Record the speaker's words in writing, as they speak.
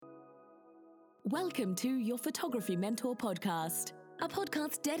Welcome to Your Photography Mentor podcast, a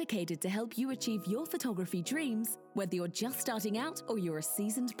podcast dedicated to help you achieve your photography dreams, whether you're just starting out or you're a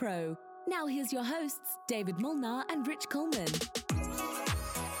seasoned pro. Now here's your hosts, David Molnar and Rich Coleman.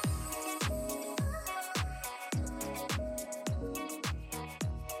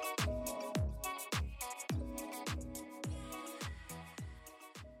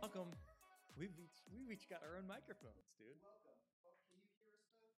 Welcome. We've each got our own microphones, dude. Welcome. Well, can you hear us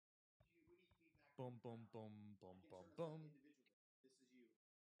though? We need feedback. Boom, boom, boom, boom, boom, boom. Individually. This is you.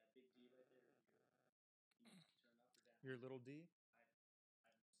 That big D right there. Can you turn up or down? Your little D?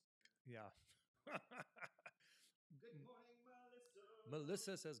 Yeah. Good morning, Melissa.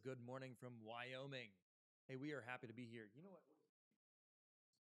 Melissa says good morning from Wyoming. Hey, we are happy to be here. You know what?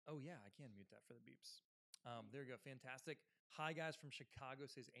 Oh, yeah, I can mute that for the beeps. There you go. Fantastic. Hi, guys from Chicago,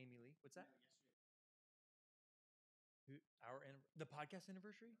 says Amy Lee. What's that? The podcast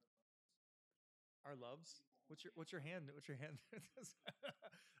anniversary? Our loves? What's your hand? What's your hand?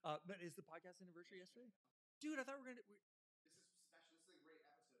 But is the podcast anniversary yesterday? Dude, I thought we were gonna. This is special. This is a great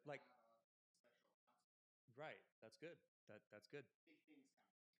episode. Like- have a special announcement. Right. That's good. That's good. Big things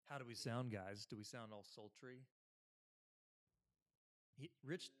coming. How do we sound, guys? Do we sound all sultry?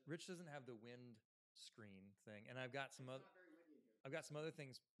 Rich doesn't have the wind screen thing, and I've got some It's other. not very windy in here. I've got some other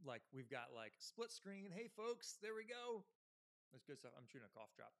things like we've got like split screen. Hey, folks, there we go. That's good stuff. I'm chewing a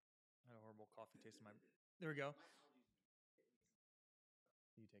cough drop. I had a horrible coffee taste in my. There we go. My allergies hit me some.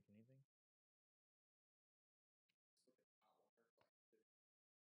 Do you take anything? Just look at the hot water.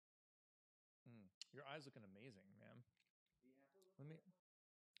 Your eyes looking amazing, man. You have to look Let me- at it.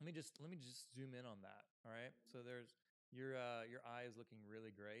 Let me just zoom in on that. All right. So there's your eye is looking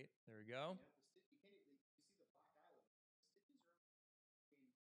really great. There we go. You know, you can't even, you see the black eye line. The stickies are, I mean,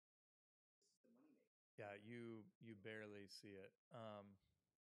 this is the money maker. Yeah, you barely see it.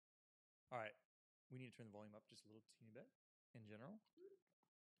 All right. We need to turn the volume up just a little teeny bit in general.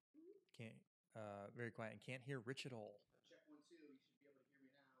 Can't very quiet and can't hear Rich at all. Check 1, 2. You should be able to hear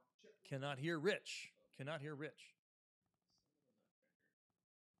me now. Check 1, Cannot hear Rich. Cannot hear Rich.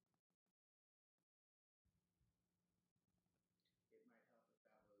 It might help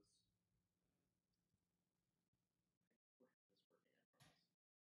if that was.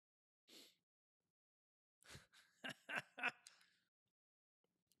 This working, I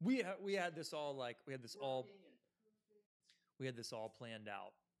promise. we had this all like we had this all Working and perfect. we had this all planned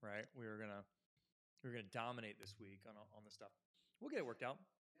out, right? We were gonna dominate this week on this stuff. We'll get it worked out.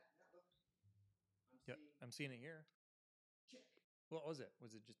 Yeah, look. I'm Yep, seeing. I'm seeing it here. Check. What was it?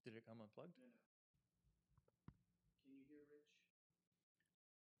 Was it just did it come unplugged? No. Can you hear Rich?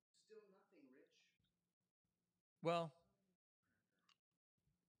 Still nothing, Rich. Well,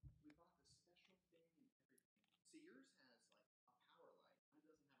 We bought the special thing and everything. See, yours has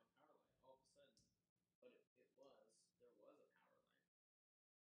like a power light. Mine doesn't have a power light all of a sudden. But there was a power light.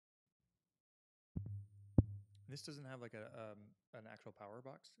 this doesn't have like an actual power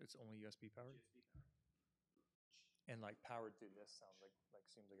box. It's only USB powered. USB power. And like powered through this sounds like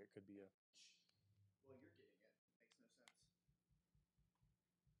seems like it could be a. Well, you're getting it. Makes no sense.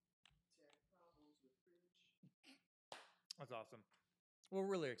 Tech problems with Rich. That's awesome. We're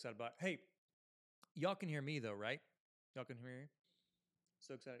really excited about it. Hey, y'all can hear me though, right? Y'all can hear me?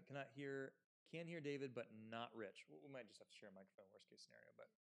 So excited. Can hear David, but not Rich. We might just have to share a microphone, worst case scenario.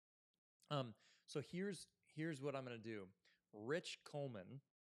 But so here's what I'm gonna do. Rich Coleman.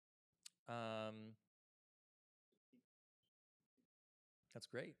 That's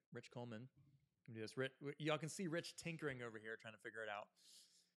great. Rich Coleman. Can do this. Y'all can see Rich tinkering over here, trying to figure it out.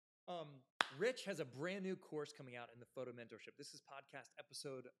 Rich has a brand new course coming out in the photo mentorship. This is podcast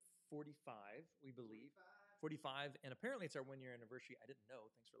episode 45, we believe. 45, and apparently it's our 1-year anniversary. I didn't know.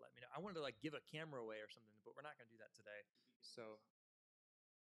 Thanks for letting me know. I wanted to like give a camera away or something, but we're not going to do that today. So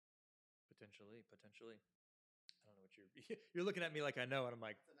potentially. I don't know what you're looking at me like I know, and I'm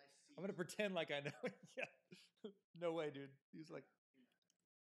like, That's a nice seat. I'm gonna pretend like I know. Yeah, no way, dude. He's like,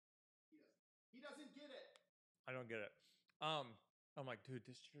 He doesn't get it. I don't get it. I'm like, dude,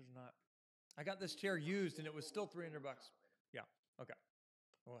 this chair's not. I got this chair used, and it was still $300. Yeah. Okay.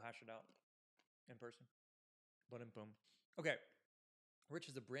 We'll hash it out in person. Boom. Okay. Rich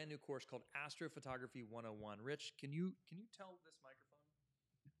has a brand new course called Astrophotography 101. Rich, can you tell this microphone?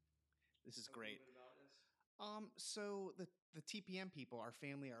 This is a great. little bit about this? So the TPM people, our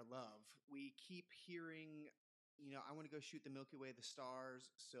family, our love, we keep hearing, I want to go shoot the Milky Way, the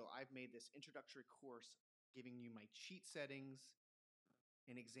stars. So I've made this introductory course giving you my cheat settings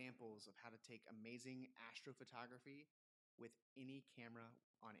and examples of how to take amazing astrophotography with any camera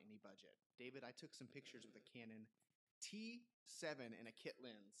on any budget. David, I took some pictures with a Canon T7 and a kit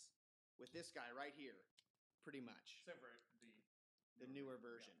lens. with this guy right here, pretty much. Except for The newer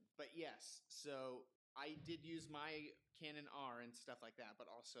version. But yes, so I did use my Canon R and stuff like that, but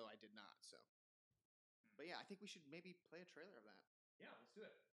also I did not. So, but yeah, I think we should maybe play a trailer of that. Yeah, let's do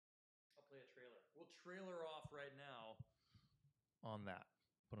it. I'll play a trailer. We'll trailer off right now on that.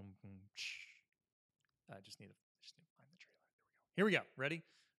 I just need to find the trailer. There we go. Here we go. Ready?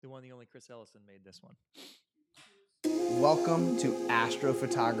 The one, the only Chris Ellison made this one. Welcome to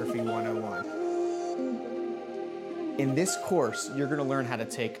Astrophotography 101. In this course, you're going to learn how to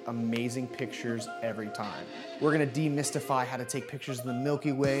take amazing pictures every time. We're going to demystify how to take pictures of the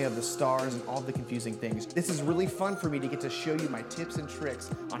Milky Way, of the stars, and all the confusing things. This is really fun for me to get to show you my tips and tricks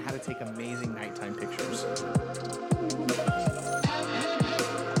on how to take amazing nighttime pictures.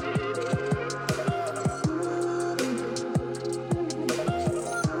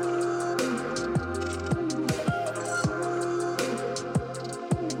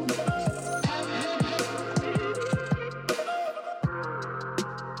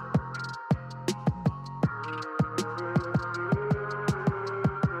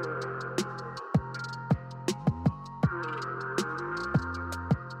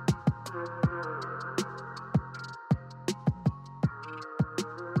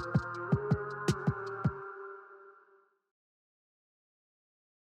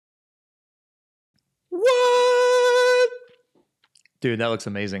 What? Dude, that looks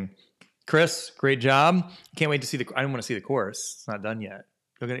amazing. Chris, great job. Can't wait to see I don't want to see the course. It's not done yet.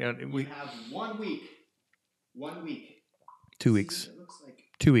 We have 1 week. 1 week. 2 weeks. It looks like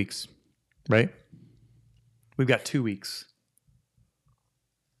 2 weeks, right? We've got 2 weeks.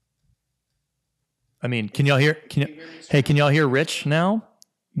 I mean, can y'all hear? Hey, can y'all hear Rich now?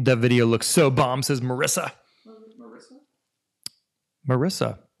 That video looks so bomb, says Marissa.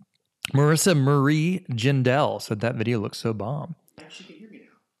 Marissa Marie Jindell said that video looks so bomb. Actually, can hear me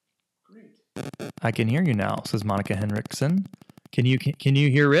now. Great. I can hear you now, says Monica Henriksen. Can you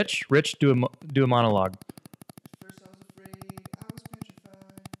hear Rich? Rich, do a monologue. First I was afraid, I was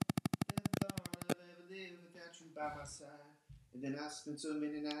petrified. Never thought I'd ever live without you by my side. And then I spent so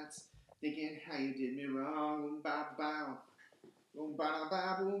many nights thinking how you did me wrong. Boom, bow, bow. Boom, bow,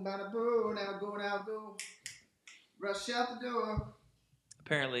 bow, boom, bow, boom. Now go. Rush out the door.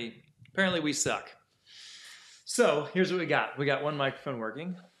 Apparently we suck. So here's what we got. We got one microphone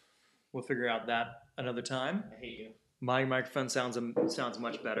working. We'll figure out that another time. I hate you. My microphone sounds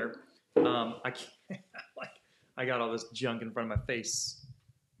much better. I can't, I got all this junk in front of my face.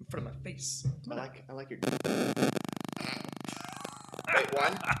 I like your. Wait,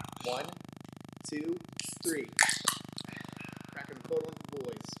 one, 2, 3. Cracking the code one for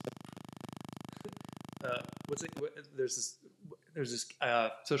boys. There's this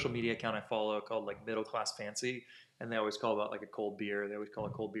social media account I follow called like Middle Class Fancy, and they always call it like a cold beer. They always call a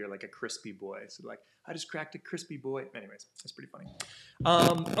cold beer like a crispy boy. So like, I just cracked a crispy boy. Anyways, it's pretty funny.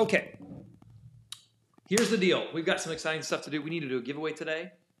 Okay. Here's the deal. We've got some exciting stuff to do. We need to do a giveaway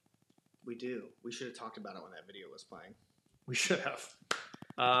today. We do. We should have talked about it when that video was playing. We should have.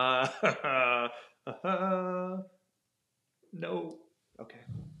 No. Okay.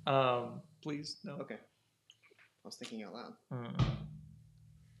 Please, no. Okay. I was thinking out loud.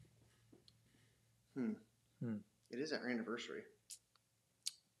 It is our anniversary.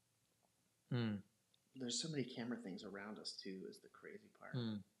 There's so many camera things around us too. Is the crazy part.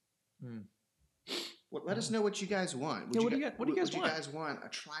 Well, let us know what you guys want. What do you guys want? Would you guys want a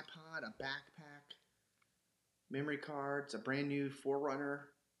tripod, a backpack, memory cards, a brand new Forerunner?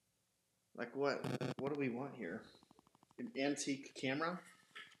 Like what? What do we want here? An antique camera.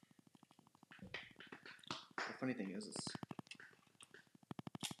 The funny thing is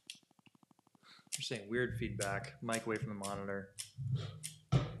You're saying weird feedback. Mic away from the monitor.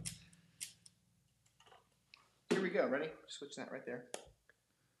 here we go. Ready? Switch that right there.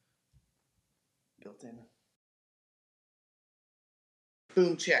 Built in.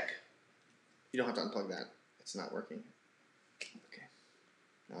 Boom, check. You don't have to unplug that. It's not working. Okay.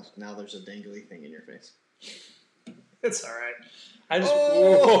 Now there's a dangly thing in your face. It's all right.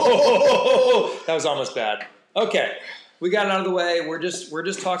 Whoa! That was almost bad. Okay, we got it out of the way. We're just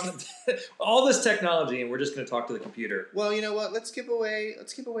talking all this technology, and we're just going to talk to the computer. Well, you know what? Let's give away a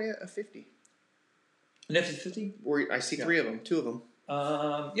 50. An F-50? I see 3 of them. 2 of them.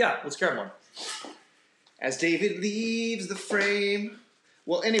 Yeah, let's grab one. As David leaves the frame.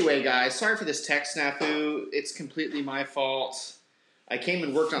 Well, anyway, guys, sorry for this tech snafu. It's completely my fault. I came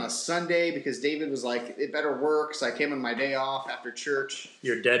and worked on a Sunday because David was like, it better work, so I came on my day off after church.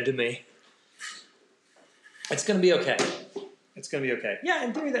 You're dead to me. It's going to be okay. It's going to be okay. Yeah,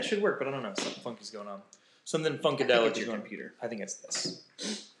 in theory that should work, but I don't know. Something funky's going on. Something funkadelic is going on. Computer. I think it's this. I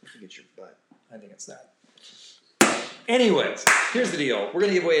think it's your I think it's that. Anyways, here's the deal. We're going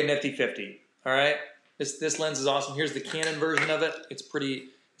to give away a nifty 50. All right? This lens is awesome. Here's the Canon version of it. It's pretty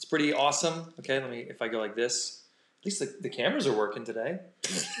awesome. Okay, if I go like this. At least the cameras are working today.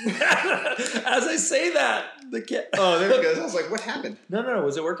 As I say that, oh, there it goes. I was like, what happened? No.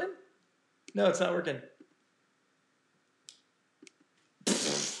 Was it working? No, it's not working.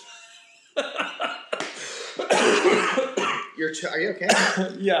 Are you okay?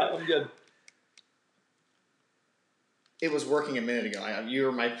 Yeah, I'm good. It was working a minute ago. You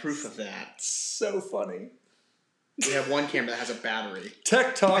were my proof of that. So funny. We have one camera that has a battery.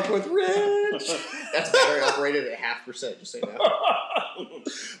 Tech Talk with Rich. That's battery operated at 0.5%, just so you know.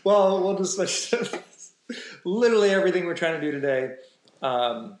 Well, we'll just switch to literally everything we're trying to do today.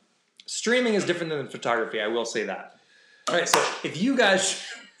 Streaming is different than photography. I will say that. All right, so if you guys,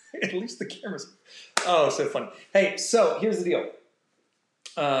 at least the cameras. Oh, so funny. Hey, so here's the deal.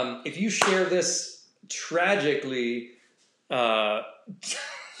 If you share this tragically. You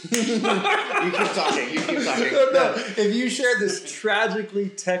keep talking. No. If you share this tragically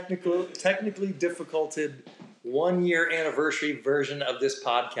technically difficulted 1-year anniversary version of this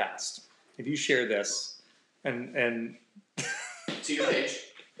podcast, if you share this and to your page,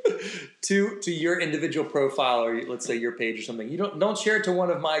 to your individual profile, or let's say your page or something, you don't share it to one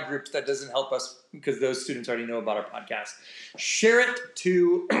of my groups. That doesn't help us because those students already know about our podcast. Share it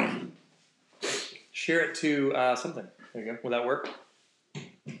to something. There you go. Will that work?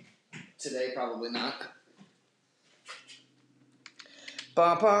 Today, probably not.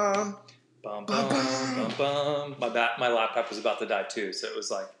 Bum bum. Bum bum bum bum. My laptop was about to die too, so it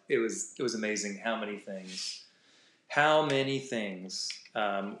was amazing how many things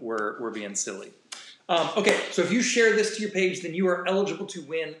were being silly. Okay, so if you share this to your page, then you are eligible to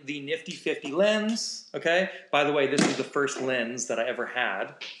win the Nifty 50 lens. Okay, by the way, this is the first lens that I ever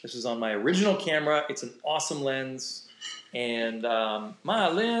had. This was on my original camera. It's an awesome lens, and my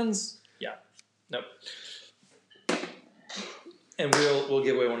lens. Nope. And we'll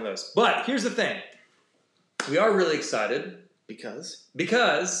give away one of those. But here's the thing. We are really excited. Because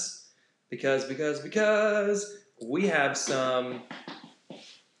we have some...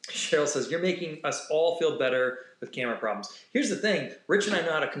 Cheryl says, you're making us all feel better with camera problems. Here's the thing. Rich and I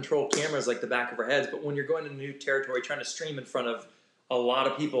know how to control cameras like the back of our heads, but when you're going to new territory, trying to stream in front of a lot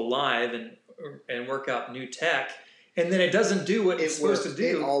of people live and work out new tech, and then it doesn't do what it's supposed to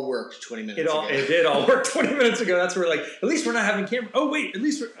do. It all worked 20 minutes ago. It did all work 20 minutes ago. That's where at least we're not having camera. Oh, wait, at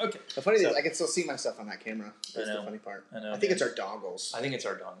least we're, okay. The funny thing is I can still see myself on that camera. That's the funny part. I know. I think it's our dongles. I think it's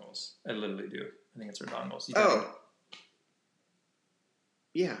our dongles. I literally do. I think it's our dongles.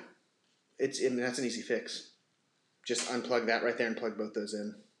 Yeah. That's an easy fix. Just unplug that right there and plug both those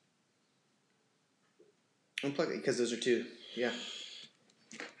in. Unplug it, because those are two. Yeah.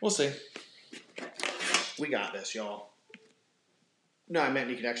 We'll see. We got this, y'all. No, I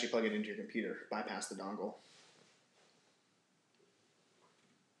meant you could actually plug it into your computer, bypass the dongle.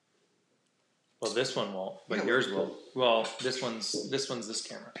 Well, this one won't, but yours will. Well, this one's this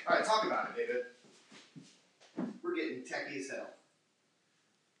camera. All right, talk about it, David. We're getting techie as hell.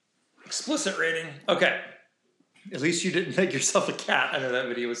 Explicit rating. Okay. At least you didn't make yourself a cat. I know that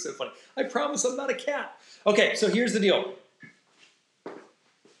video was so funny. I promise I'm not a cat. Okay, so here's the deal.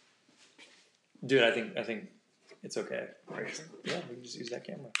 Dude, I think it's okay. Right. Yeah, we can just use that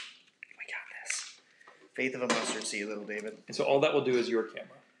camera. We got this. Faith of a mustard seed, little David. And so all that will do is your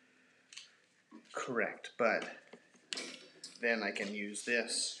camera. Correct, but then I can use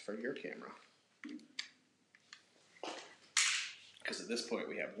this for your camera. Because at this point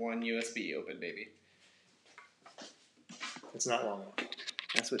we have one USB open, baby. It's not long enough.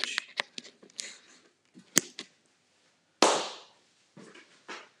 That's what.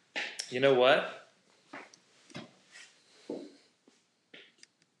 You know what?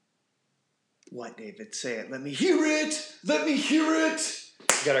 What, David? Say it. Let me hear it. Let me hear it.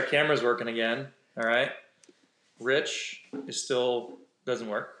 We got our cameras working again. All right. Rich is still doesn't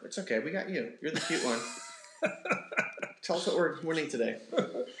work. It's okay. We got you. You're the cute one. Tell us what we're winning today.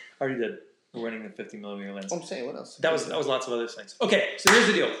 I already did. We're winning the 50mm lens. I'm saying, what else? That was lots of other things. Okay, so here's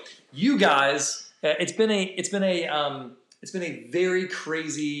the deal. You guys, it's been a very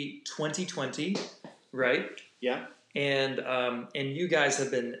crazy 2020, right? Yeah. And you guys have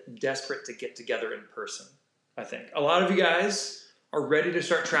been desperate to get together in person. I think a lot of you guys are ready to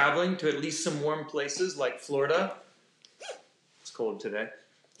start traveling to at least some warm places like Florida. It's cold today.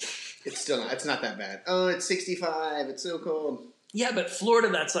 It's not that bad. Oh, it's 65. It's so cold. Yeah, but Florida,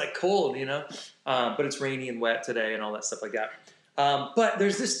 that's like cold, you know? But it's rainy and wet today and all that stuff like that. But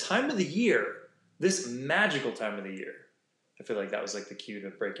there's this time of the year, this magical time of the year, I feel like that was like the cue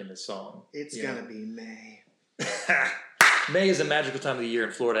to break into song. It's you gonna know? be May. May is a magical time of the year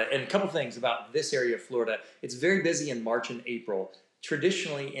in Florida. And a couple things about this area of Florida. It's very busy in March and April.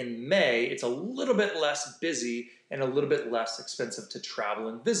 Traditionally in May, it's a little bit less busy and a little bit less expensive to travel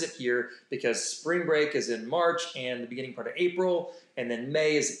and visit here because spring break is in March and the beginning part of April, and then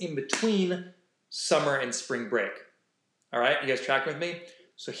May is in between summer and spring break. All right, you guys tracking with me?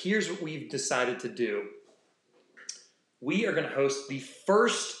 So here's what we've decided to do. We are going to host the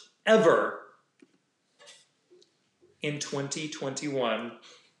first ever in 2021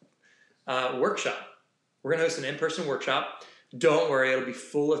 workshop. We're going to host an in-person workshop. Don't worry, it'll be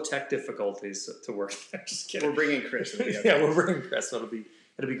full of tech difficulties to work. Just kidding. We're bringing Chris. Yeah, we're bringing Chris. So it'll be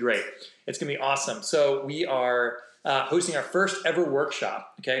great. It's going to be awesome. So we are hosting our first ever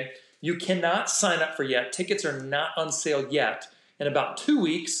workshop. Okay, you cannot sign up for yet. Tickets are not on sale yet. In about 2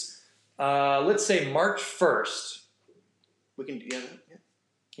 weeks, let's say March 1st. We can do that.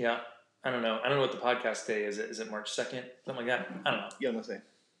 Yeah. I don't know. I don't know what the podcast day is. Is it March 2nd? Something like that? I don't know. You'll know say.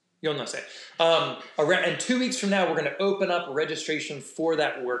 You'll know say. And 2 weeks from now, we're going to open up registration for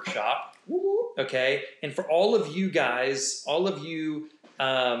that workshop. Okay? And for all of you guys,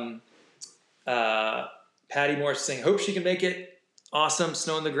 Patty Morris is saying, hope she can make it. Awesome.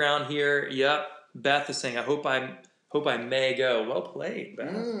 Snow on the ground here. Yep. Beth is saying, I hope I may go. Well played,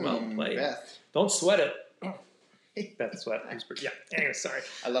 Beth. Well played. Beth. Don't sweat it. Beth Sweat. Yeah. Anyway, sorry.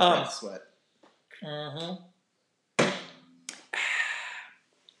 I love Beth Sweat.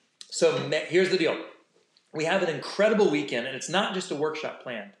 So here's the deal. We have an incredible weekend, and it's not just a workshop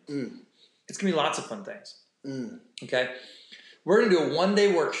planned. It's going to be lots of fun things. Okay? We're going to do a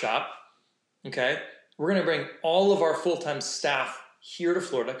one-day workshop. Okay? We're going to bring all of our full-time staff here to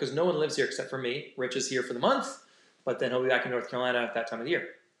Florida because no one lives here except for me. Rich is here for the month, but then he'll be back in North Carolina at that time of the year.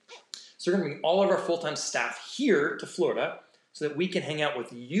 So we're going to bring all of our full-time staff here to Florida so that we can hang out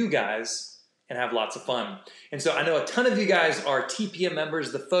with you guys and have lots of fun. And so I know a ton of you guys are TPM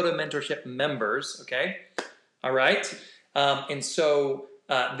members, the Photo Mentorship members, okay? All right? And so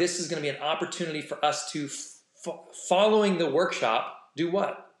this is going to be an opportunity for us to, following the workshop, do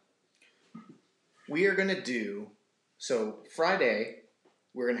what? We are going to do, so Friday,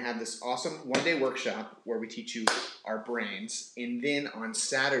 we're going to have this awesome one-day workshop where we teach you our brains. And then on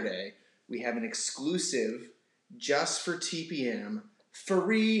Saturday, we have an exclusive, just for TPM,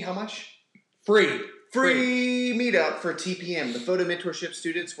 free, how much? Free meetup for TPM. The Photo Mentorship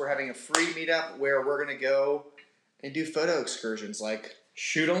students, we're having a free meetup where we're going to go and do photo excursions. Like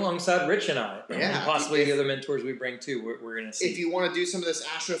shoot alongside Rich and I. Yeah. And possibly the other mentors we bring too. We're going to see. If you want to do some of this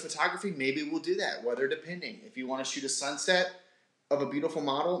astrophotography, maybe we'll do that, weather depending. If you want to shoot a sunset of a beautiful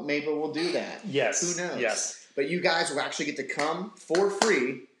model, maybe we'll do that. Yes. Who knows? Yes. But you guys will actually get to come for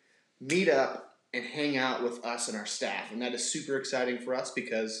free, meet up, and hang out with us and our staff. And that is super exciting for us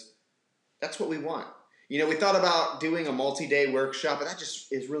because that's what we want. You know, we thought about doing a multi-day workshop, but that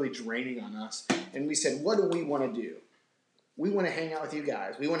just is really draining on us. And we said, what do we want to do? We want to hang out with you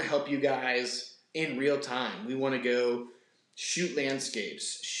guys. We want to help you guys in real time. We want to go shoot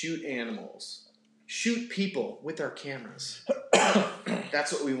landscapes, shoot animals, shoot people with our cameras.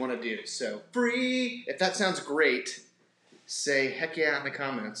 That's what we want to do. So free. If that sounds great, say heck yeah in the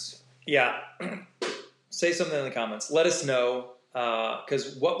comments. Yeah. Say something in the comments. Let us know.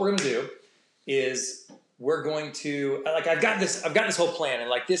 Because what we're going to do is we're going to I've got this whole plan, and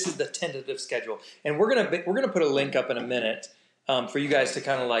like this is the tentative schedule, and we're gonna put a link up in a minute for you guys to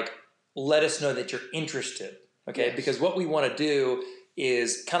kind of like let us know that you're interested, okay? Yes. Because what we want to do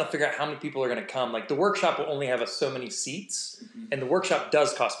is kind of figure out how many people are going to come. Like the workshop will only have so many seats, and the workshop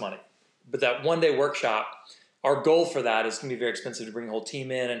does cost money, but that one day workshop, our goal for that is going to be very expensive to bring the whole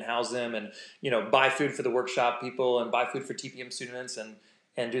team in and house them, and buy food for the workshop people and buy food for TPM students and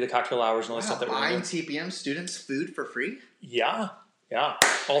do the cocktail hours and all that stuff that we're buying TPM students food for free? Yeah,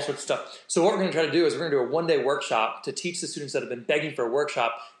 all sorts of stuff. So what we're going to try to do is we're going to do a one-day workshop to teach the students that have been begging for a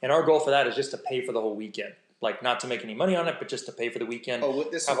workshop, and our goal for that is just to pay for the whole weekend. Like not to make any money on it, but just to pay for the weekend. Oh,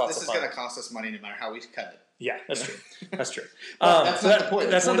 this is going to cost us money no matter how we cut it. Yeah, that's true. That's true. That's not the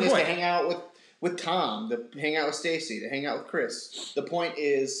point. That's not the point. To hang out with Tom, to hang out with Stacy, to hang out with Chris. The point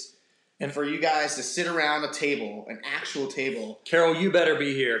is, and for you guys to sit around a table, an actual table. Carol, you better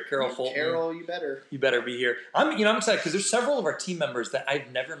be here. Carol Fulton. Carol, you better. You better be here. I'm excited because there's several of our team members that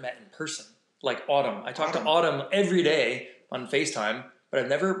I've never met in person. Like Autumn. I talk to Autumn every day on FaceTime, but I've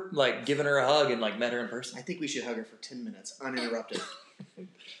never like given her a hug and like met her in person. I think we should hug her for 10 minutes, uninterrupted.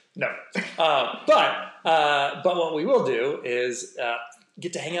 No. But what we will do is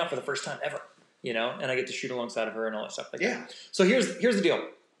get to hang out for the first time ever, and I get to shoot alongside of her and all that stuff like that. So here's the deal.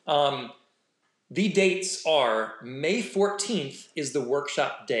 The dates are May 14th is the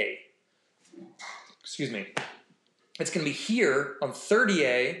workshop day. Excuse me. It's going to be here on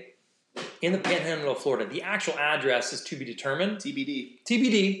 30A in the Panhandle of Florida. The actual address is to be determined.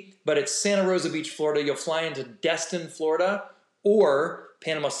 TBD, but it's Santa Rosa Beach, Florida. You'll fly into Destin, Florida, or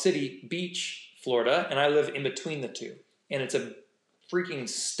Panama City Beach, Florida, and I live in between the two. And it's a freaking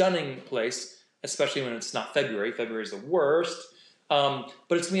stunning place, especially when it's not February. February is the worst, but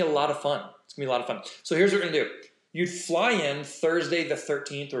it's going to be a lot of fun. It's going to be a lot of fun. So here's what we're going to do. You'd fly in Thursday the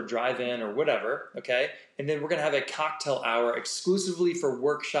 13th or drive in or whatever, okay? And then we're going to have a cocktail hour exclusively for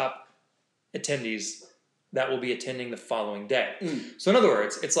workshop attendees that will be attending the following day. So in other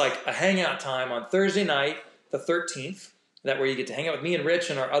words, it's like a hangout time on Thursday night, the 13th, that where you get to hang out with me and Rich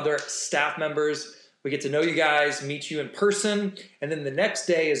and our other staff members. We get to know you guys, meet you in person, and then the next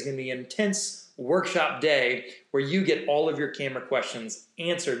day is going to be an intense workshop day where you get all of your camera questions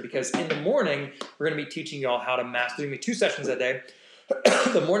answered, because in the morning, we're going to be teaching you all how to master. There's going to be 2 sessions that day.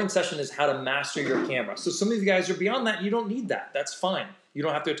 The morning session is how to master your camera. So some of you guys are beyond that. You don't need that. That's fine. You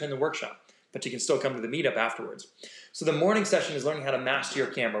don't have to attend the workshop, but you can still come to the meetup afterwards. So the morning session is learning how to master your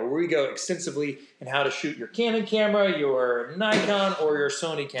camera, where we go extensively in how to shoot your Canon camera, your Nikon, or your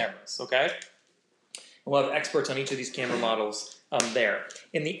Sony cameras, okay? And we'll have experts on each of these camera models there.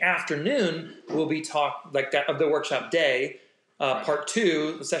 In the afternoon, we'll be like that of the workshop day. Part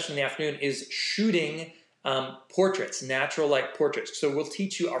 2, the session in the afternoon, is shooting portraits, natural light portraits. So we'll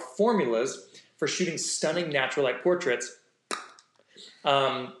teach you our formulas for shooting stunning natural light portraits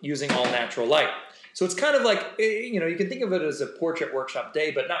using all natural light. So it's kind of like, you can think of it as a portrait workshop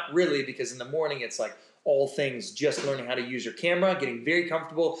day, but not really, because in the morning it's like all things just learning how to use your camera, getting very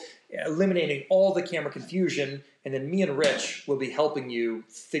comfortable, eliminating all the camera confusion, and then me and Rich will be helping you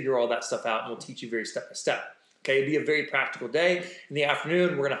figure all that stuff out, and we'll teach you very step by step. Okay, it'll be a very practical day. In the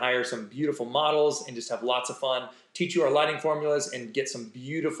afternoon, we're going to hire some beautiful models and just have lots of fun, teach you our lighting formulas, and get some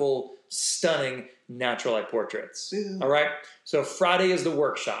beautiful, stunning natural light portraits. All right? So Friday is the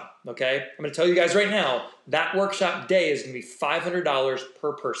workshop, okay? I'm going to tell you guys right now, that workshop day is going to be $500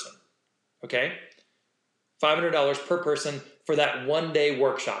 per person, okay? $500 per person for that one-day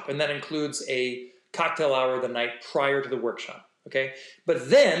workshop, and that includes a cocktail hour the night prior to the workshop, okay? But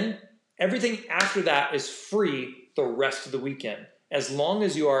then, everything after that is free the rest of the weekend, as long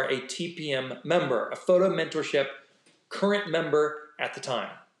as you are a TPM member, a Photo Mentorship current member at the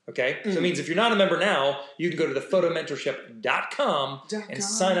time. Okay? So it means if you're not a member now, you can go to thephotomentorship.com and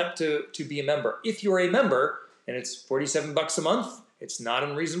sign up to be a member. If you're a member, and it's $47 a month, it's not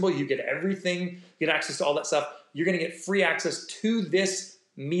unreasonable. You get everything, get access to all that stuff. You're going to get free access to this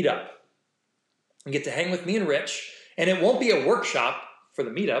meetup and get to hang with me and Rich. And it won't be a workshop for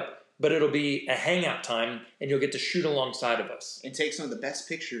the meetup, but it'll be a hangout time, and you'll get to shoot alongside of us. And take some of the best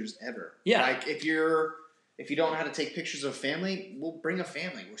pictures ever. Yeah. Like, if you don't know how to take pictures of family, we'll bring a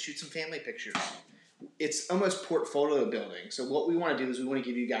family. We'll shoot some family pictures. It's almost portfolio building. So what we want to do is we want to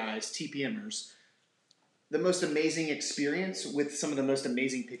give you guys, TPMers, the most amazing experience with some of the most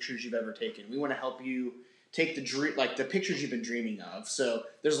amazing pictures you've ever taken. We want to help you take the pictures you've been dreaming of. So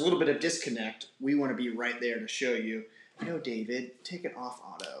there's a little bit of disconnect. We want to be right there to show you, no, David, take it off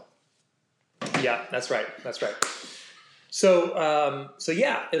auto. Yeah, that's right. That's right. So,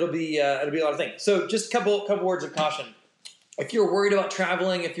 yeah, it'll be a lot of things. So, just a couple words of caution. If you're worried about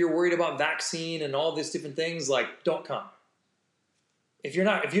traveling, if you're worried about vaccine and all these different things, like, don't come. If you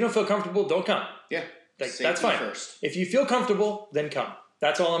don't feel comfortable, don't come. Yeah, that's fine. First. If you feel comfortable, then come.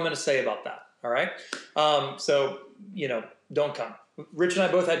 That's all I'm going to say about that. All right. So don't come. Rich and I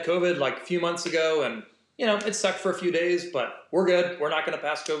both had COVID like a few months ago, and it sucked for a few days, but we're good. We're not going to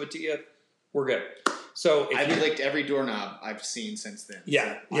pass COVID to you. We're good. So I've licked every doorknob I've seen since then.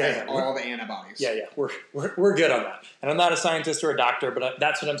 Yeah, so I have all the antibodies. Yeah. We're good on that. And I'm not a scientist or a doctor, but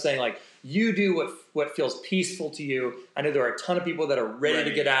that's what I'm saying. Like, you do what feels peaceful to you. I know there are a ton of people that are ready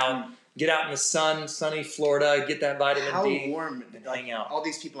to get out in the sun, sunny Florida, get that vitamin D. How warm and hang out. All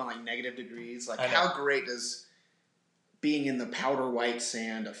these people on like negative degrees. Like, how great does being in the powder white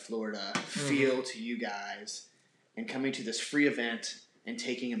sand of Florida feel to you guys, and coming to this free event and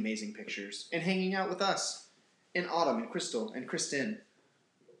taking amazing pictures and hanging out with us and Autumn and Crystal and Kristen.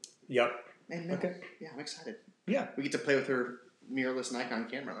 Yep. And okay. Yeah, I'm excited. Yeah. We get to play with her mirrorless Nikon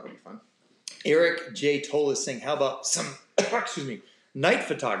camera. That'll be fun. Eric J. Toll is saying, how about some, night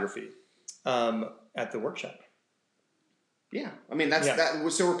photography at the workshop? Yeah. I mean, that.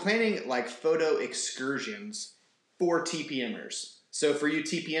 So we're planning like photo excursions for TPMers. So for you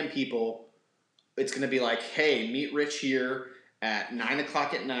TPM people, it's going to be like, hey, meet Rich here at 9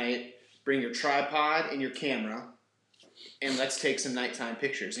 o'clock at night. Bring your tripod and your camera. and let's take some nighttime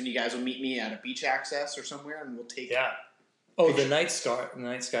pictures. And you guys will meet me at a beach access or somewhere, and we'll take Oh, the night sky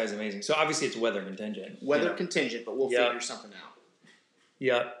is amazing. So obviously it's weather contingent. Contingent, but we'll figure something out.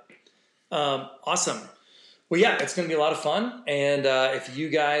 Yeah. Awesome. Well, yeah, it's going to be a lot of fun. And if you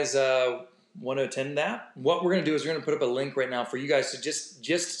guys want to attend that, what we're going to do is we're going to put up a link right now for you guys to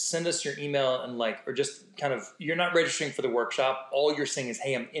just send us your email and or just kind of, you're not registering for the workshop. All you're saying is,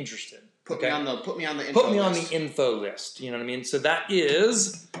 hey, I'm interested. Put me on the info list. You know what I mean? So that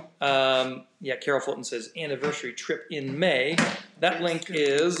is, Carol Fulton says anniversary trip in May. That link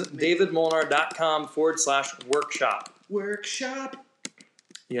is davidmolnar.com/workshop. Workshop.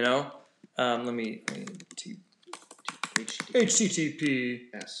 You know, let me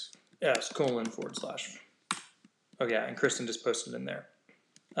HTTPS:// Oh yeah, and Kristen just posted in there.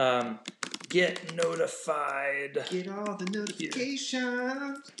 Get notified. Get all the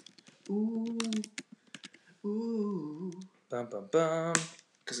notifications. Ooh. Bum bum bum.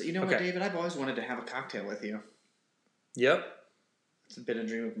 Because you know what, David? I've always wanted to have a cocktail with you. Yep. It's been a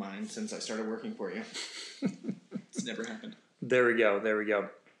dream of mine since I started working for you. It's never happened. There we go.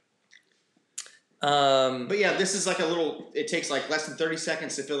 But yeah, this is like it takes like less than 30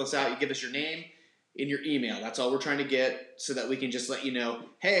 seconds to fill this out. You give us your name and your email. That's all we're trying to get so that we can just let you know,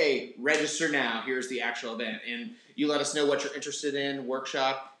 hey, register now. Here's the actual event. And you let us know what you're interested in,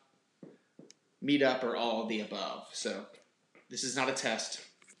 workshop, meetup, or all of the above. So this is not a test.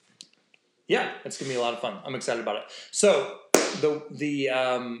 Yeah, it's going to be a lot of fun. I'm excited about it. So the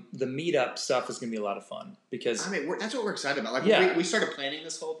meetup stuff is going to be a lot of fun because that's what we're excited about. Like when we started planning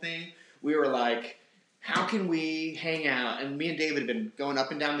this whole thing, we were like, how can we hang out? And me and David have been going up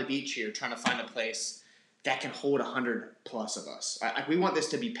and down the beach here trying to find a place that can hold 100 plus of us. We want this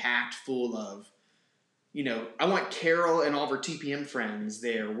to be packed full of, I want Carol and all of her TPM friends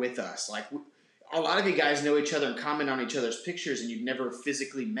there with us. Like, a lot of you guys know each other and comment on each other's pictures and you've never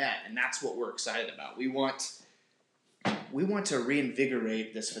physically met. And that's what we're excited about. We want to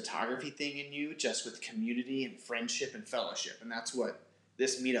reinvigorate this photography thing in you just with community and friendship and fellowship. And that's what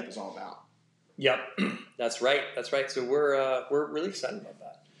this meetup is all about. Yep, that's right. So we're really excited about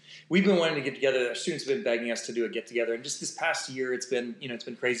that. We've been wanting to get together. Our students have been begging us to do a get together, and just this past year, it's been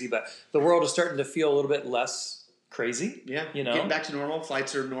crazy. But the world is starting to feel a little bit less crazy. Yeah, getting back to normal.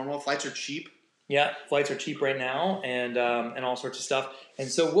 Flights are normal. Flights are cheap. Yeah, flights are cheap right now, and all sorts of stuff. And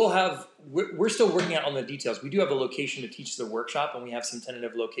so we're still working out on the details. We do have a location to teach the workshop, and we have some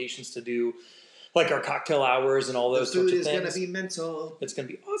tentative locations to do, like our cocktail hours and all those sorts of things. The food is going to be mental. It's going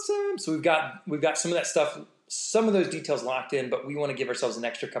to be awesome. So we've got some of that stuff, some of those details locked in, but we want to give ourselves an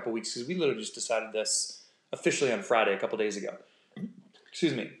extra couple weeks because we literally just decided this officially on Friday a couple days ago.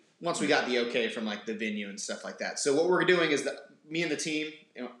 Excuse me. Once we got the okay from like the venue and stuff like that. So what we're doing is that me and the team,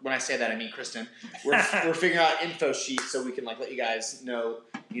 and when I say that I mean Kristen, we're figuring out info sheets so we can like let you guys know,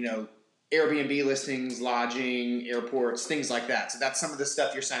 Airbnb listings, lodging, airports, things like that. So that's some of the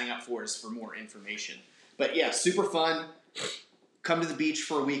stuff you're signing up for is for more information. But yeah, super fun. Come to the beach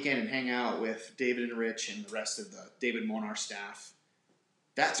for a weekend and hang out with David and Rich and the rest of the David Molnar staff.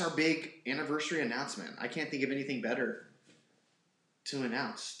 That's our big anniversary announcement. I can't think of anything better to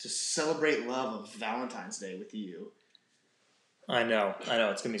announce, to celebrate love of Valentine's Day with you. I know. It's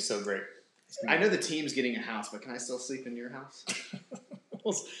going to be so great. I know the team's getting a house, but can I still sleep in your house?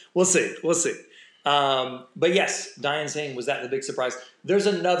 We'll see. But yes, Diane saying, was that the big surprise? There's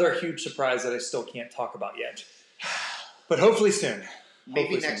another huge surprise that I still can't talk about yet. But hopefully soon.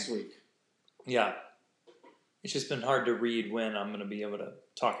 Maybe next week. Yeah. It's just been hard to read when I'm going to be able to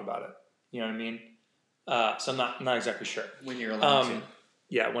talk about it. You know what I mean? So I'm not exactly sure. When you're allowed to.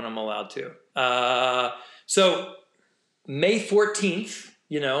 Yeah, when I'm allowed to. So May 14th,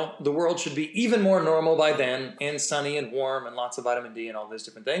 the world should be even more normal by then, and sunny and warm and lots of vitamin D and all those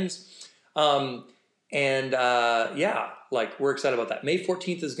different things. We're excited about that. May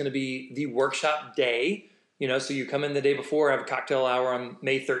 14th is going to be the workshop day. So you come in the day before, have a cocktail hour on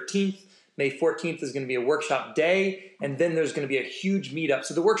May 13th. May 14th is going to be a workshop day, and then there's going to be a huge meetup.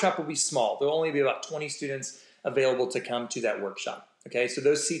 So the workshop will be small. There'll only be about 20 students available to come to that workshop. Okay, so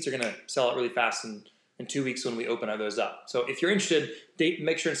those seats are going to sell out really fast in 2 weeks when we open those up. So if you're interested,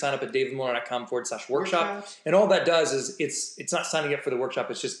 make sure and sign up at davidmolnar.com/workshop. And all that does is it's not signing up for the workshop.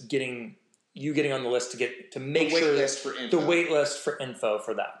 It's just getting on the list to make sure the wait list for info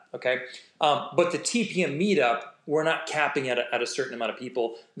for that. Okay, but the TPM meetup, we're not capping at a certain amount of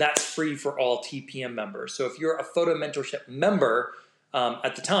people. That's free for all TPM members. So if you're a photo mentorship member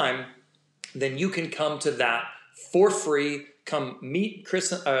at the time, then you can come to that for free. Come meet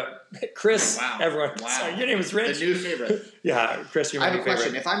Chris. Wow. Everyone. Wow. Sorry, your name is Rich. The new favorite. Yeah, Chris, you're my new favorite. I have a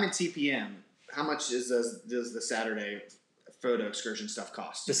question. If I'm in TPM, How much does the Saturday photo excursion stuff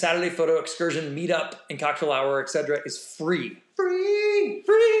cost? The Saturday photo excursion meetup and cocktail hour, etc., is free. Free.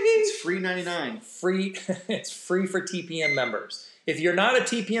 Free. It's free 99. Free. It's free for TPM members. If you're not a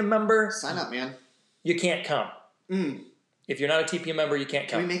TPM member, Sign up, man. You can't come. Mm. If you're not a TPM member, you can't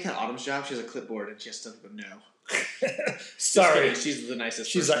come. Can we make that Autumn's job? She has a clipboard and she has to know. Sorry, she's the nicest.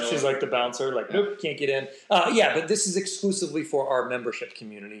 She's like the bouncer. Like, nope, can't get in. Yeah, but this is exclusively for our membership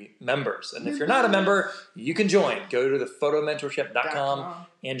community members. And if you're not a member, you can join. Go to thephotomentorship.com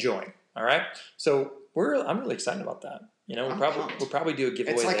and join. All right. So I'm really excited about that. You know, we'll probably do a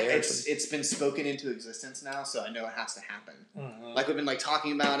giveaway. It's like there. It's been spoken into existence now, so I know it has to happen. Mm-hmm. Like we've been like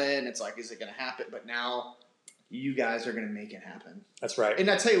talking about it, and it's like, is it going to happen? But now, you guys are going to make it happen. That's right. And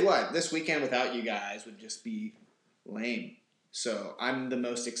I tell you what, this weekend without you guys would just be lame. So I'm the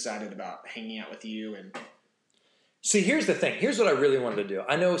most excited about hanging out with you. And see, here's the thing. Here's what I really wanted to do.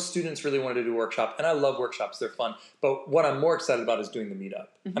 I know students really wanted to do a workshop, and I love workshops. They're fun. But what I'm more excited about is doing the meetup.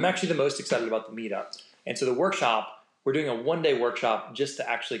 Mm-hmm. I'm actually the most excited about the meetup. And so the workshop, we're doing a one-day workshop just to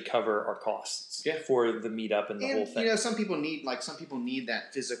actually cover our costs for the meetup and the whole thing. You know, some people need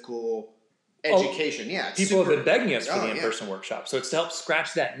that physical education. People have been begging us for the in-person workshop. So it's to help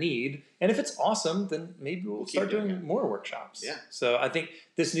scratch that need. And if it's awesome, then maybe we'll start doing more workshops. Yeah. So I think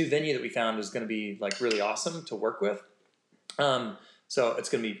this new venue that we found is going to be like really awesome to work with. So it's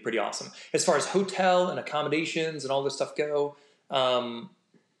going to be pretty awesome. As far as hotel and accommodations and all this stuff go,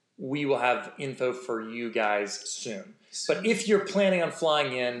 we will have info for you guys soon. But if you're planning on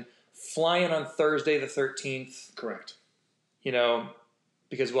flying in on Thursday the 13th. Correct. You know,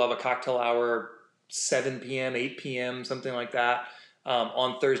 because we'll have a cocktail hour 7 p.m., 8 p.m., something like that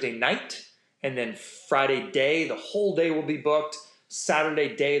on Thursday night. And then Friday day, the whole day will be booked.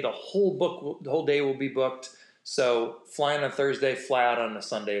 Saturday day, the whole day will be booked. So fly in on Thursday, fly out on a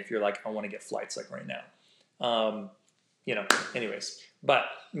Sunday if you're like, I want to get flights like right now. You know, anyways. But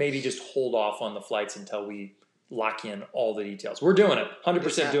maybe just hold off on the flights until we lock in all the details. We're doing it,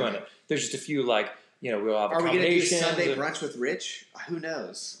 100% doing it. There's just a few we'll have accommodations. Are we going to do Sunday brunch with Rich? Who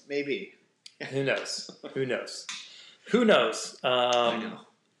knows? Maybe. Who knows? I know.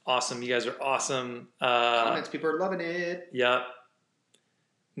 Awesome. You guys are awesome. Comments, people are loving it. Yeah.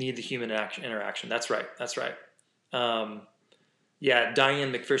 Need the human interaction. That's right. Yeah,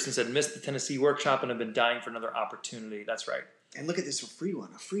 Diane McPherson said, missed the Tennessee workshop and have been dying for another opportunity. That's right. And look at this, a free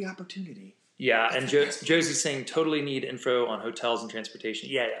opportunity. Yeah, and Josie's saying totally need info on hotels and transportation.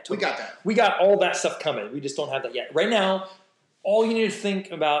 Yeah, totally. We got that. We got all that stuff coming. We just don't have that yet. Right now, all you need to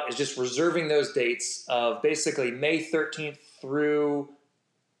think about is just reserving those dates of basically May 13th through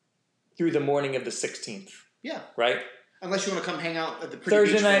the morning of the 16th. Yeah. Right? Unless you want to come hang out at the pretty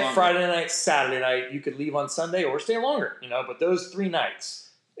Thursday beach night, Friday night, Saturday night, you could leave on Sunday or stay longer, but those 3 nights.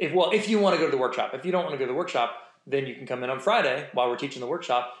 If you want to go to the workshop. If you don't want to go to the workshop, then you can come in on Friday while we're teaching the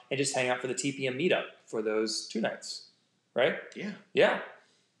workshop and just hang out for the TPM meetup for those 2 nights. Right? Yeah.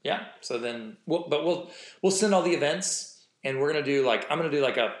 So then we'll send all the events and we're going to do I'm going to do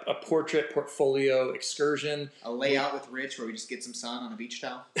a portrait portfolio excursion. A layout with Rich where we just get some sun on a beach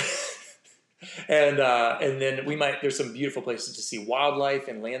towel. And then there's some beautiful places to see wildlife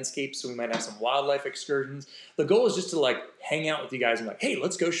and landscapes, so we might have some wildlife excursions. The goal is just to hang out with you guys and hey,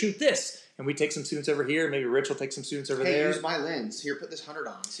 let's go shoot this. And we take some students over here. Maybe Rich will take some students over there. Use my lens. Here, put this 100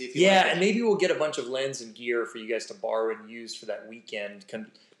 on. See if you like it. And maybe we'll get a bunch of lens and gear for you guys to borrow and use for that weekend.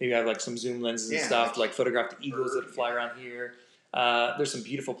 Maybe have some zoom lenses and stuff, photograph the eagles that fly around here. There's some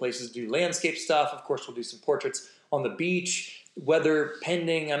beautiful places to do landscape stuff. Of course, we'll do some portraits on the beach. Weather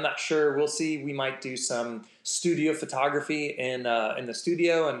pending, I'm not sure. We'll see. We might do some studio photography in the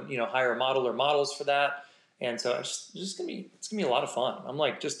studio, and hire a model or models for that. And so it's gonna be a lot of fun. I'm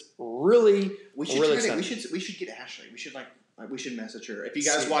just really excited. We should get Ashley. We should message her. If you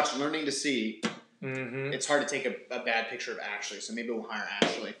guys watch Learning to See, it's hard to take a bad picture of Ashley. So maybe we'll hire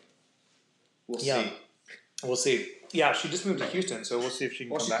Ashley. We'll see. Yeah, she just moved to Houston, so we'll see if she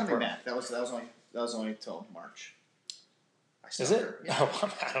can come back. Coming back. That was only till March. Is it? Yeah. Oh,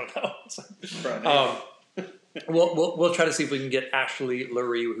 I don't know. We'll try to see if we can get Ashley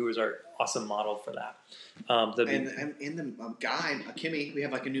Lurie, who is our awesome model for that. And the guy, Kimmy, we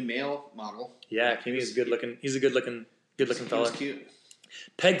have a new male model. Yeah, Kimmy is good looking. He's a good looking fella. He's cute.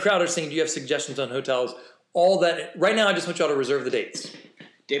 Peg Crowder saying, do you have suggestions on hotels? All that right now. I just want y'all to reserve the dates.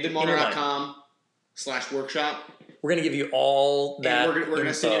 DavidMulner.com/workshop. We're going to give you all that. And we're going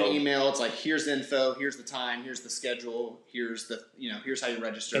to send you an email. It's here's the info, here's the time, here's the schedule, here's the here's how you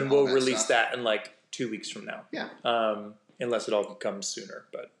register. And we'll release that in 2 weeks from now. Yeah. Unless it all comes sooner,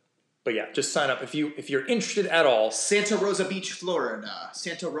 but But yeah, just sign up if you're interested at all. Santa Rosa Beach, Florida.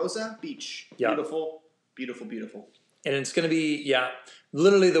 Santa Rosa Beach. Yeah. Beautiful, beautiful, beautiful. And it's going to be,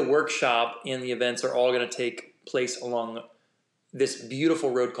 literally the workshop and the events are all going to take place along this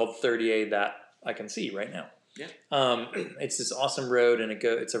beautiful road called 30A that I can see right now. Yeah. It's this awesome road, and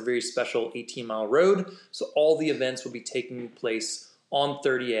it's a very special 18-mile road. So all the events will be taking place on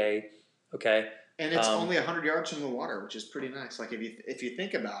 30A. Okay. And it's only 100 yards from the water, which is pretty nice. Like if you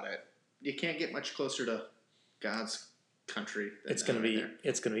think about it, you can't get much closer to God's country. It's gonna be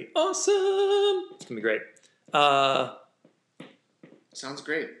awesome. It's gonna be great. Sounds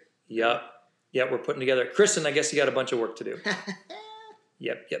great. Yep. We're putting together. Kristen, I guess you got a bunch of work to do.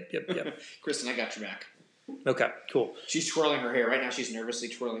 Yep. Kristen, I got your back. Okay, cool. She's twirling her hair right now. She's nervously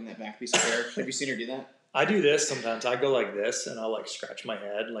twirling that back piece of hair. Have you seen her do that? I do this sometimes. I go like this, and I'll like scratch my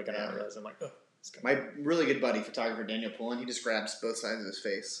head, and I don't realize I'm like, oh. My really good buddy, photographer Daniel Pullen, he just grabs both sides of his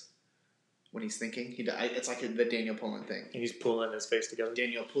face when he's thinking. It's like the Daniel Pullen thing. And he's pulling his face together.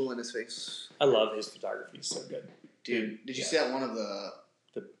 Daniel Pullen his face. I love his photography. He's so good. Dude, did you see that one of the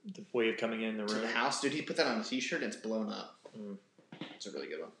wave coming in the room? To the house? Dude, he put that on a t-shirt and it's blown up. It's a really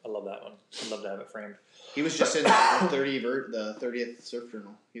good one. I love that one. I'd love to have it framed. He was just in the 30th Surf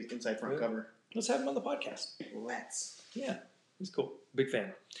Journal. He was inside front cover. Let's have him on the podcast. Let's. Yeah, he's cool. Big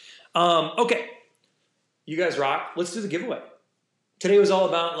fan. Okay. You guys rock. Let's do the giveaway. Today was all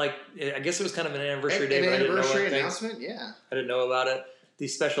about, I guess it was kind of an anniversary day. An anniversary announcement? Yeah. I didn't know about it. The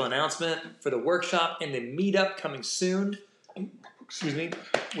special announcement for the workshop and the meetup coming soon. Excuse me.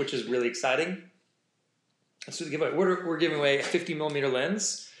 Which is really exciting. Let's do the giveaway. We're giving away a 50mm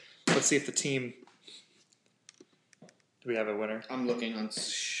lens. Let's see if the team... Do we have a winner? I'm looking on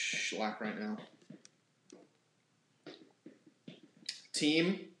Slack right now.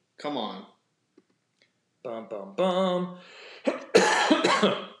 Team, come on. Bum, bum, bum.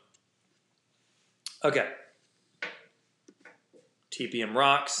 Okay. TPM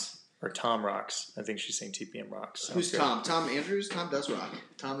rocks or Tom rocks. I think she's saying TPM rocks. Who's good. Tom? Tom Andrews? Tom does rock.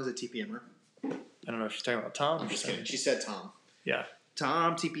 Tom is a TPMer. I don't know if she's talking about Tom. I'm just kidding. She said Tom. Yeah.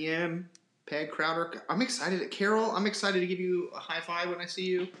 Tom, TPM, Peg Crowder. I'm excited. Carol, I'm excited to give you a high five when I see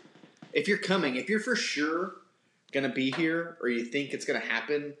you. If you're coming, if you're for sure going to be here or you think it's going to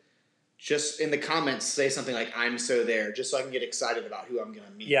happen, just in the comments say something like "I'm so there," just so I can get excited about who I'm going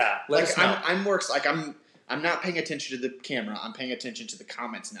to meet. Yeah, I'm more like I'm not paying attention to the camera. I'm paying attention to the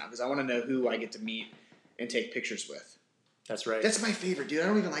comments now because I want to know who I get to meet and take pictures with. That's right. That's my favorite, dude. I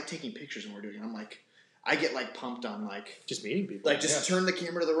don't even like taking pictures when we're doing it. I'm like, I get like pumped on like just meeting people. Like just turn the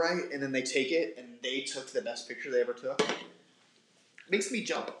camera to the right and then they take it and they took the best picture they ever took. Makes me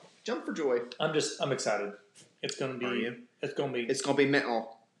jump for joy. I'm excited. It's gonna be. It's gonna be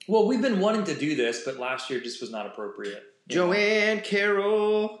mental. Well, we've been wanting to do this, but last year just was not appropriate. Joanne,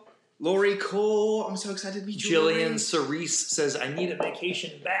 Carol, Lori Cole. I'm so excited to meet you. Jillian Cerise says, "I need a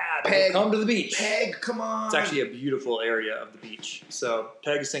vacation bad. Peg, come to the beach." Peg, come on. It's actually a beautiful area of the beach. So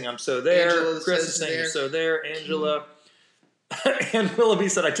Peg is saying, "I'm so there." Angela Chris is saying, "You're so there." Angela. And Willoughby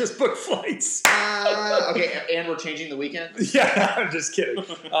said, "I just booked flights." Okay, and we're changing the weekend? Yeah, I'm just kidding.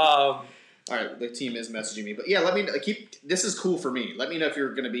 All right, the team is messaging me. But yeah, let me this is cool for me. Let me know if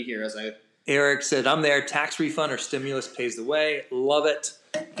you're going to be here as I... Eric said, "I'm there. Tax refund or stimulus pays the way." Love it.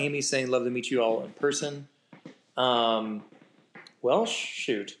 Amy's saying, "Love to meet you all in person." Welsh.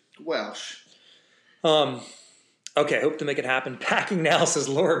 Okay, hope to make it happen. Packing now, says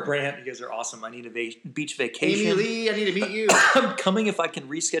Laura Brandt. You guys are awesome. I need a beach vacation. Amy Lee, I need to meet you. I'm coming if I can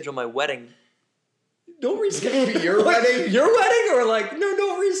reschedule my wedding. Don't reschedule your wedding. Your wedding, or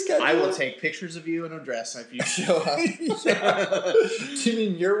don't reschedule. I will take pictures of you in a dress if you show up. Do you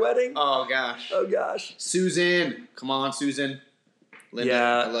mean your wedding? Oh gosh. Susan, come on, Susan. Linda,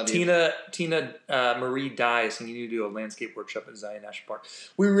 yeah, I love you. Tina Marie Dice, and you need to do a landscape workshop at Zion National Park.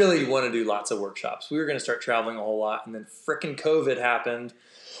 We really want to do lots of workshops. We were going to start traveling a whole lot, and then frickin' COVID happened.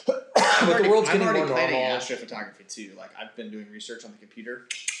 But the world's getting more normal. I'm already planning astrophotography too. Like I've been doing research on the computer.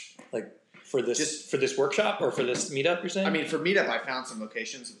 Like for this workshop or for this meetup, you're saying? I mean, for meetup, I found some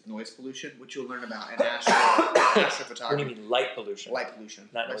locations with noise pollution, which you'll learn about in astrophotography. What do you mean light pollution? Light pollution,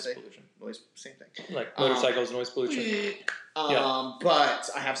 not noise pollution. Noise, same thing. Like motorcycles, noise pollution. But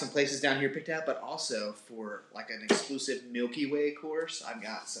I have some places down here picked out. But also for like an exclusive Milky Way course, I've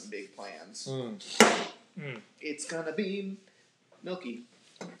got some big plans. It's gonna be Milky.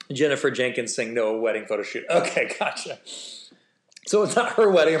 Jennifer Jenkins saying no wedding photo shoot. Okay, gotcha. So it's not her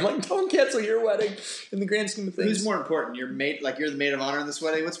wedding. I'm like, don't cancel your wedding in the grand scheme of things. Who's more important? Your mate, like you're the maid of honor in this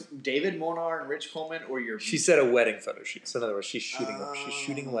wedding. What's David Molnar and Rich Coleman, or your? She said a wedding photo shoot. So in other words, she's shooting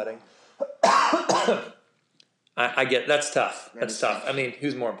a wedding. I get that's tough. That's is tough. tough. I mean,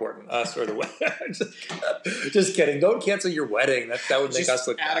 who's more important, us or the wedding? Just kidding. Don't cancel your wedding. That would make us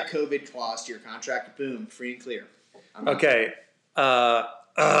look add bad. a COVID clause to your contract. Boom, free and clear. Okay.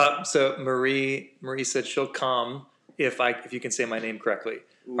 So Marie said she'll come if you can say my name correctly.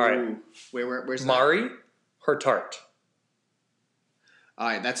 Ooh. All right. Where's that? Mari Hurtart. All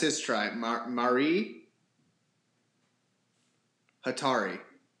right, that's his try. Marie Hatari.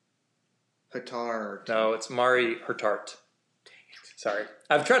 No, it's Mari Hurtart. Sorry.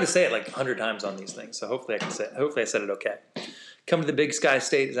 I've tried to say it like 100 times on these things, so hopefully I said it okay. Come to the Big Sky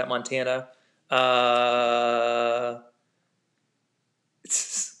State. Is that Montana?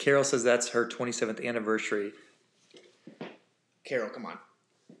 Carol says that's her 27th anniversary. Carol, come on.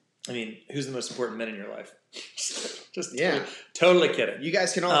 I mean, who's the most important men in your life? Just Yeah. totally kidding. You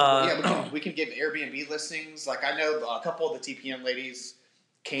guys can all we can give Airbnb listings. Like I know a couple of the TPM ladies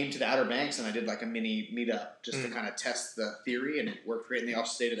came to the Outer Banks and I did like a mini meetup just to kind of test the theory, and it worked great, and they all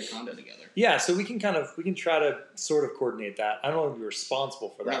stayed at a condo together. Yeah, so we can try to sort of coordinate that. I don't want to be responsible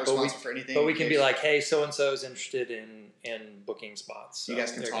for that. We're not responsible for anything. But we can be like, hey, so and so is interested in booking spots. So you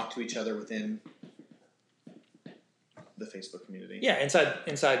guys can talk to each other within the Facebook community. Yeah, inside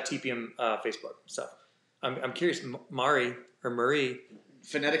TPM Facebook stuff. I'm curious, Mari or Marie.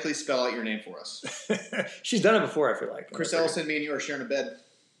 Phonetically spell out your name for us. She's done it before, I feel like. Chris Ellison, me and you are sharing a bed.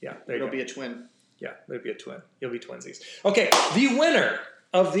 Yeah, it'll be a twin. Yeah, it'll be a twin. You'll be twinsies. Okay, the winner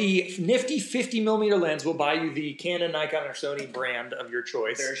of the nifty 50mm lens will buy you the Canon, Nikon, or Sony brand of your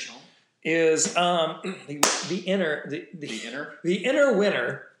choice. Very strong. Is the inner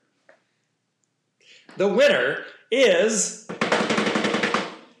winner. The winner is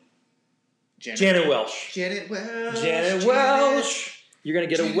Janet Welsh. Janet Welsh. You're gonna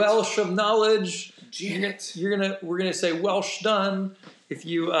get a Welsh of knowledge. Janet. We're gonna say Welsh done if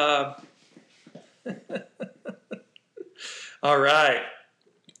you. All right.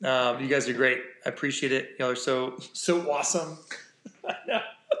 You guys are great. I appreciate it. Y'all are so awesome.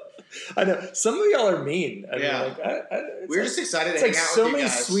 I know. Some of y'all are mean. I mean, we're just excited to hang out so with you many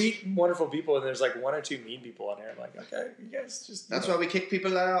guys. sweet, wonderful people, and there's like one or two mean people on here. I'm like, okay, you guys just. That's why we kick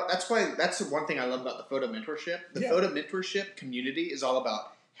people out. That's the one thing I love about the photo mentorship. The photo mentorship community is all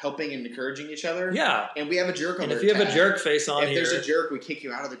about helping and encouraging each other. Yeah. And we have a jerk on And if you have a jerk face on here. If there's a jerk, we kick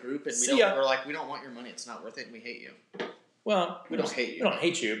you out of the group, and we're like, we don't want your money. It's not worth it, and we hate you. Well, we don't hate you. We don't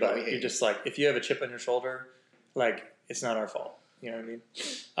hate you, but you're you. just like, if you have a chip on your shoulder, like, it's not our fault. You know what I mean?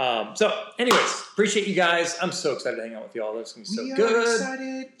 So, anyways, appreciate you guys. I'm so excited to hang out with y'all. That's going to be so good. We are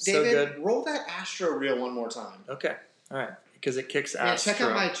excited. So David, good. Roll that Astro reel one more time. Okay. All right. Because it kicks Yeah, Astro. check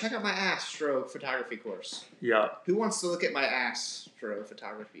out my Astro photography course. Yeah. Who wants to look at my Astro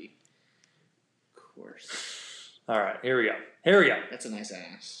photography course? All right. Here we go. That's a nice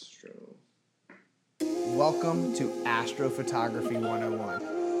Astro. Welcome to Astrophotography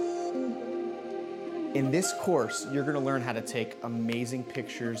 101. In this course, you're going to learn how to take amazing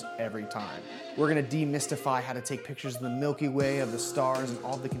pictures every time. We're going to demystify how to take pictures of the Milky Way, of the stars, and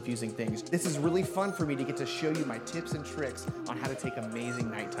all the confusing things. This is really fun for me to get to show you my tips and tricks on how to take amazing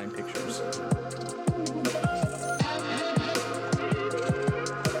nighttime pictures.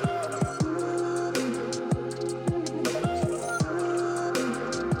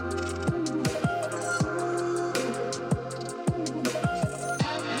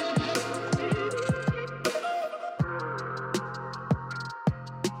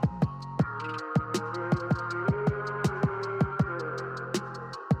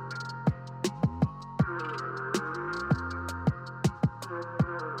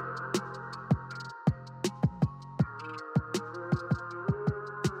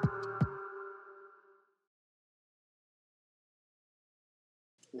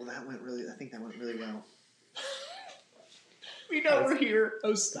 Well, I think that went really well. We know we're here.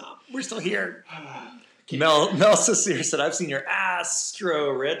 Oh, stop. We're still here. Mel Cecile said, I've seen your Astro,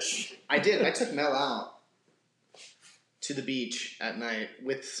 Rich. I did. I took Mel out to the beach at night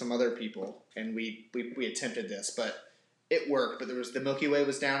with some other people, and we attempted this, but it worked. But the Milky Way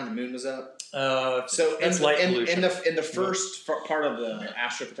was down and the moon was up. So that's light pollution. In the first part of the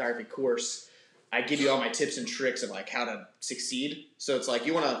astrophotography course, I give you all my tips and tricks of like how to succeed. So it's like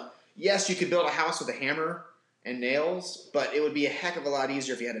you could build a house with a hammer and nails, but it would be a heck of a lot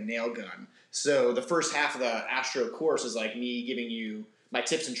easier if you had a nail gun. So the first half of the Astro course is like me giving you my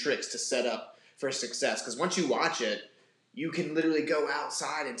tips and tricks to set up for success. Because once you watch it, you can literally go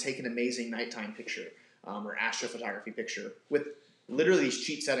outside and take an amazing nighttime picture or astrophotography picture with literally these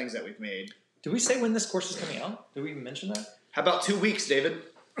cheat settings that we've made. Did we say when this course is coming out? Did we mention that? How about 2 weeks, David?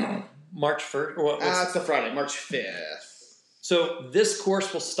 March 1st? Or It's the Friday, March 5th. So this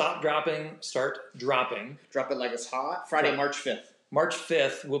course will start dropping. Drop it like it's hot. Friday, Right. March 5th. March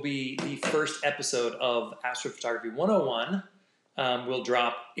 5th will be the first episode of Astrophotography 101. Will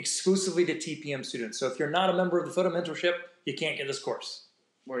drop exclusively to TPM students. So if you're not a member of the Photo Mentorship, you can't get this course.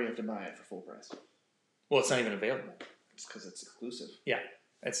 Or you have to buy it for full price. Well, it's not even available. It's because it's exclusive. Yeah,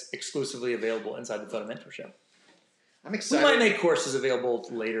 it's exclusively available inside the Photo Mentorship. I'm We excited. might make courses available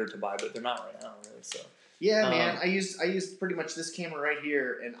later to buy, but they're not right now, really. So Yeah, man. I used pretty much this camera right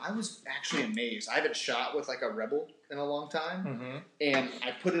here, and I was actually amazed. I haven't shot with like a Rebel in a long time, and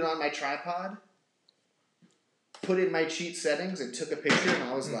I put it on my tripod, put in my cheat settings, and took a picture, and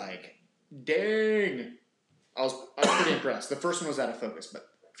I was like, "Dang!" I was pretty impressed. The first one was out of focus, but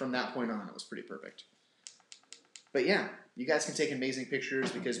from that point on, it was pretty perfect. But yeah, you guys can take amazing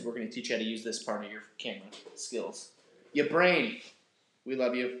pictures because we're going to teach you how to use this part of your camera skills. Your brain. We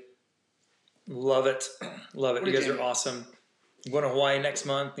love you. love it, love it. What You did guys are Jamie- awesome. I'm going to Hawaii next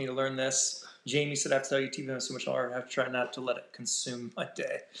month. Need to learn this. Jamie said I have to tell you, TPM is so much hard. I have to try not to let it consume my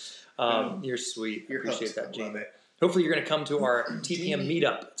day. You're sweet. I You're appreciate hooked. that, I love Jamie. it. Hopefully, you're going to come to our TPM Jamie,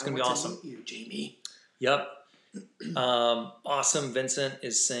 meetup. It's going to be I want awesome. to meet you, Jamie. Yep. Awesome. Vincent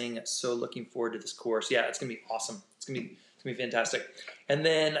is saying, so looking forward to this course. Yeah, it's gonna be awesome. It's gonna be fantastic. And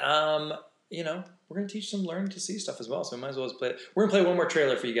then, we're gonna teach some learning to see stuff as well. So we might as well just play it. We're gonna play one more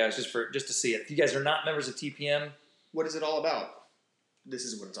trailer for you guys just to see it. If you guys are not members of TPM, What is it all about? This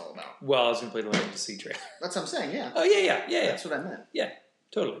is what it's all about. well, I was gonna play the learning to see trailer. That's what I'm saying. Yeah. Oh yeah. That's what I meant. Yeah,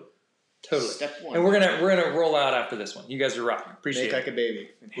 totally. Step one. And we're gonna roll out after this one. You guys are rocking. Appreciate Make it. like a baby.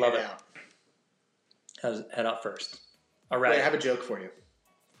 And Love head it. out. Head out first. All right. Wait, I have a joke for you.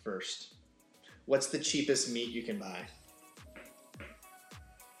 First, what's the cheapest meat you can buy?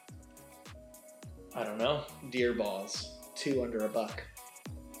 I don't know. Deer balls. 2 under $1.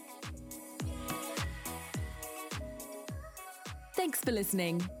 Thanks for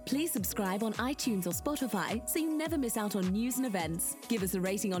listening. Please subscribe on iTunes or Spotify so you never miss out on news and events. Give us a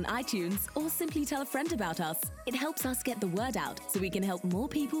rating on iTunes or simply tell a friend about us. It helps us get the word out so we can help more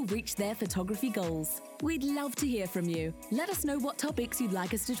people reach their photography goals. We'd love to hear from you. Let us know what topics you'd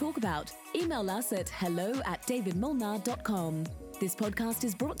like us to talk about. Email us at hello@davidmolnar.com. This podcast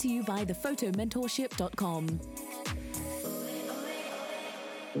is brought to you by thephotomentorship.com.